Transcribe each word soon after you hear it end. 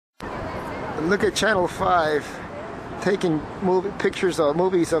Look at Channel 5 taking pictures of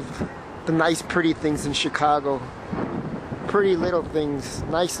movies of the nice pretty things in Chicago. Pretty little things,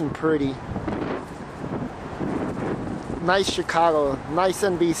 nice and pretty. Nice Chicago, nice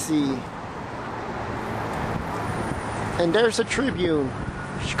NBC. And there's a Tribune,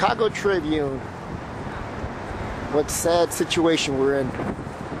 Chicago Tribune. What sad situation we're in.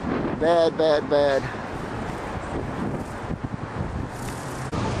 Bad, bad, bad.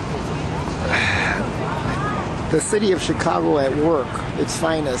 The city of Chicago at work, its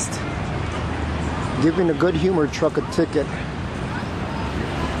finest. Giving a good humor truck a ticket.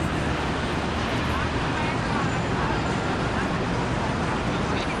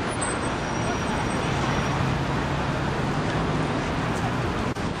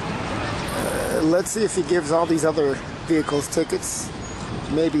 Let's see if he gives all these other vehicles tickets.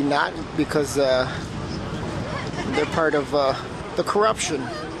 Maybe not, because they're part of the corruption.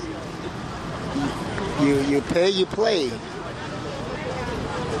 You pay, you play.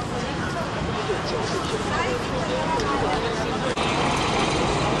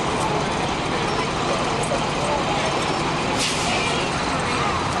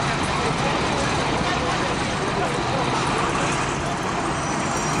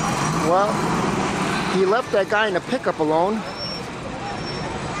 Well, he left that guy in a pickup alone.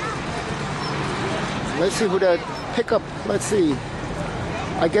 Let's see who that pickup, let's see.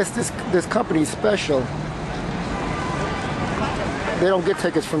 I guess this company's special. They don't get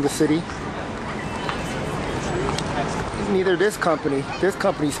tickets from the city. Neither this company. This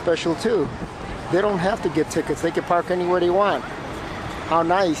company's special too. They don't have to get tickets. They can park anywhere they want. How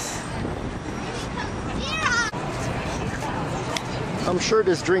nice. I'm sure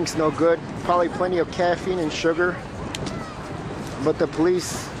this drink's no good. Probably plenty of caffeine and sugar. But the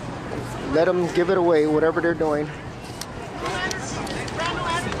police let them give it away, whatever they're doing.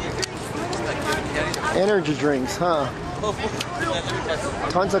 Energy drinks, huh?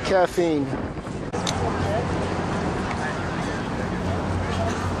 Tons of caffeine.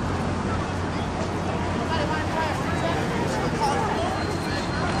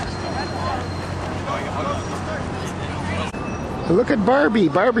 Look at Barbie.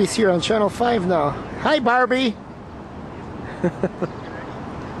 Barbie's here on Channel 5 now. Hi, Barbie.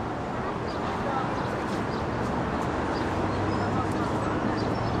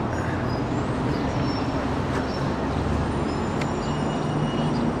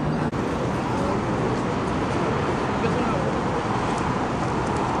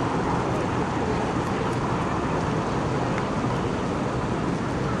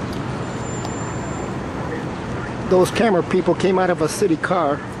 Those camera people came out of a city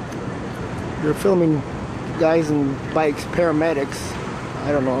car. They're filming guys in bikes, paramedics.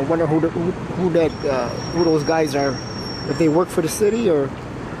 I don't know. I wonder who those guys are. If they work for the city or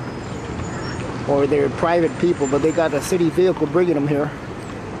they're private people, but they got a city vehicle bringing them here.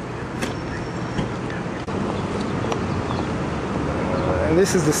 And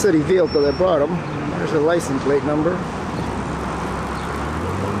this is the city vehicle that brought them. There's the license plate number.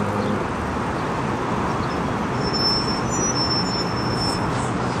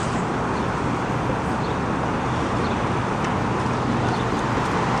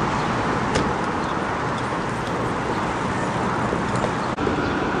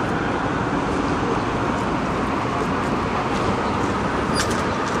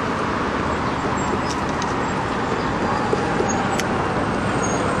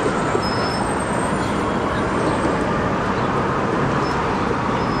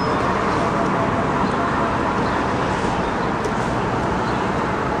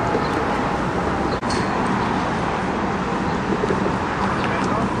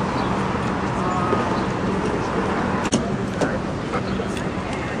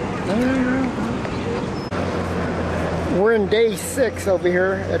 We're in day 6 over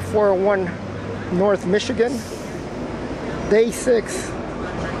here at 401 North Michigan. Day 6,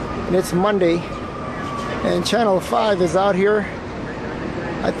 and it's Monday. And Channel 5 is out here.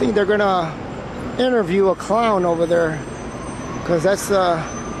 I think they're gonna interview a clown over there, because that's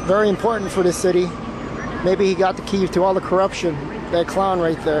very important for the city. Maybe he got the key to all the corruption. That clown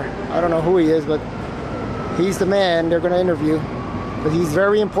right there. I don't know who he is, but he's the man they're gonna interview, because he's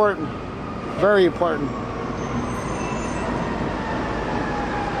very important. Very important.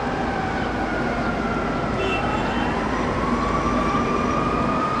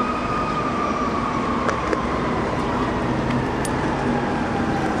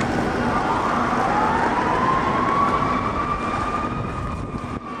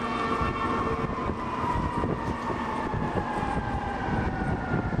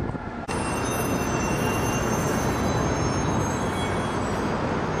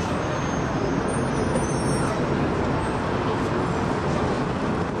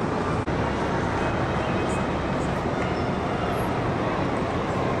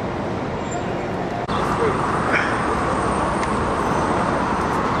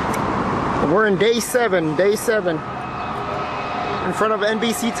 We're in day 7, in front of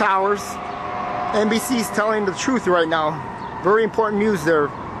NBC Towers. NBC's telling the truth right now. Very important news there.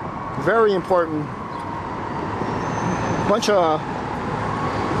 Very important. Bunch of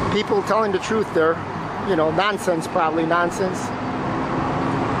people telling the truth there. You know, nonsense, probably nonsense.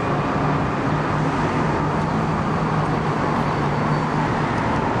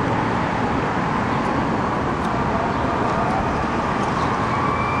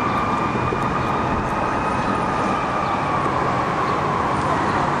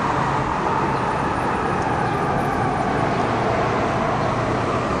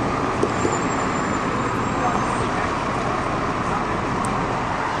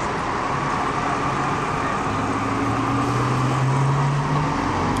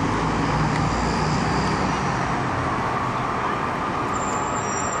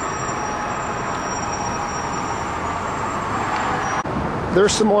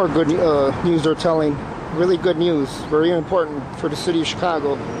 There's some more good news they're telling. Really good news. Very important for the city of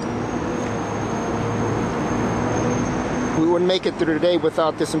Chicago. We wouldn't make it through the day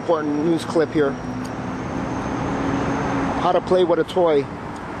without this important news clip here. How to play with a toy.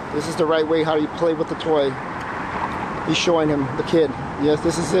 This is the right way how you play with the toy. He's showing him, the kid. Yes,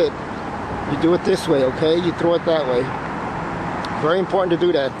 this is it. You do it this way, okay? You throw it that way. Very important to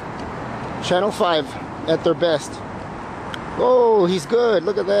do that. Channel 5 at their best. Oh, he's good.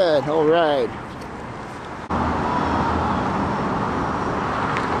 Look at that. All right.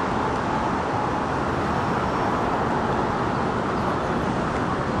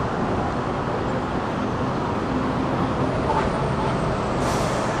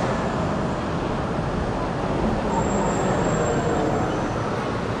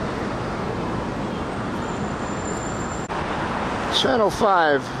 Channel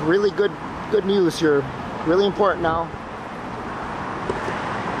 5. Really good news here. Really important now.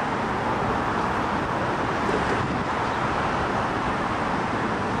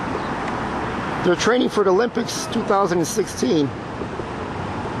 They're training for the Olympics 2016.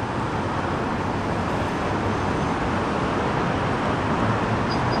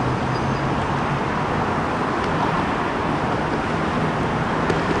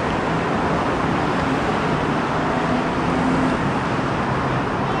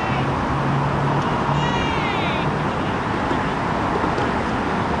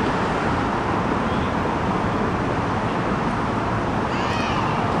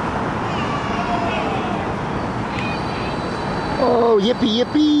 Oh, yippee,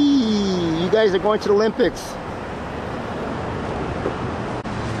 yippee! You guys are going to the Olympics.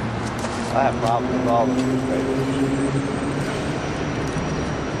 I have problems with all of these things.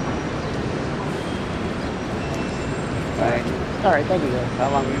 Thank you. All right, thank you guys. How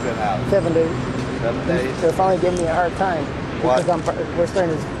long have you been out? 7 days. 7 days? They're finally giving me a hard time. What? Because we're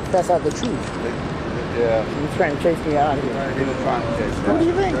starting to pass out the truth. Yeah. He's trying to chase me out of here. He was trying to chase What do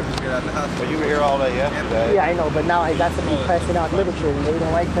you think? Well, you were here all day yesterday. Yeah, I know, but now I got somebody passing out literature, and they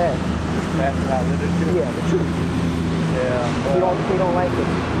don't like that. Passing out literature? Yeah, the truth. Yeah. They don't like it.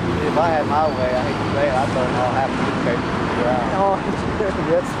 If I had my way, I hate to say it, I'd burn all half the newspapers to the ground. Oh,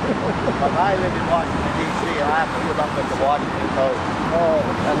 yes. But I lived in Washington, D.C., and I have to live up with the Washington Post. Oh,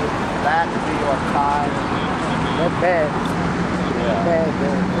 That, the New York Times. that's bad. Yeah. Bad.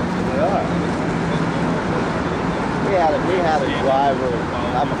 They are. We had a driver,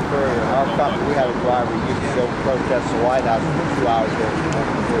 I'm a courier, in our company, we had a driver who used to go protest the White House for 2 hours before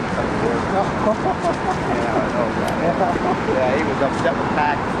he come to work. Yeah, I know that. Yeah, he was upset with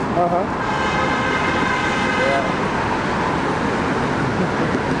taxes. Uh-huh. Yeah.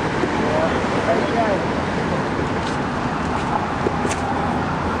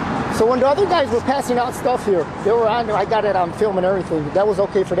 So when the other guys were passing out stuff here, they were on there, I got it on film and everything. That was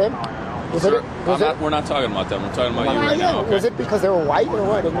okay for them? We're not talking about them. We're talking about you right now. Okay? Was it because they were white or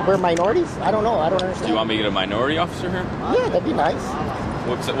what? We're minorities? I don't know. I don't understand. Do you want me to get a minority officer here? Yeah, that'd be nice.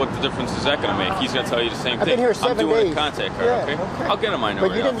 What the difference is that going to make? He's going to tell you the same thing. I've been here 7 I'm doing days. a contact card, Yeah, okay? okay? I'll get a minority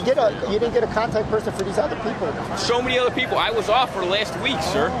But you didn't get a contact person for these other people. So many other people. I was off for the last week,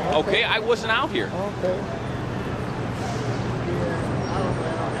 sir. Okay, I wasn't out here. Okay.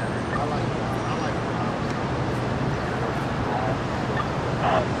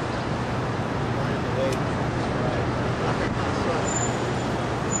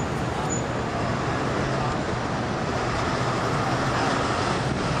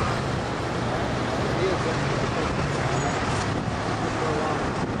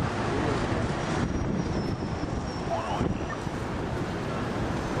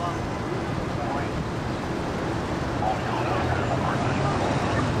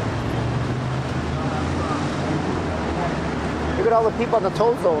 Look at all the people on the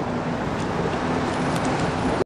toll zone.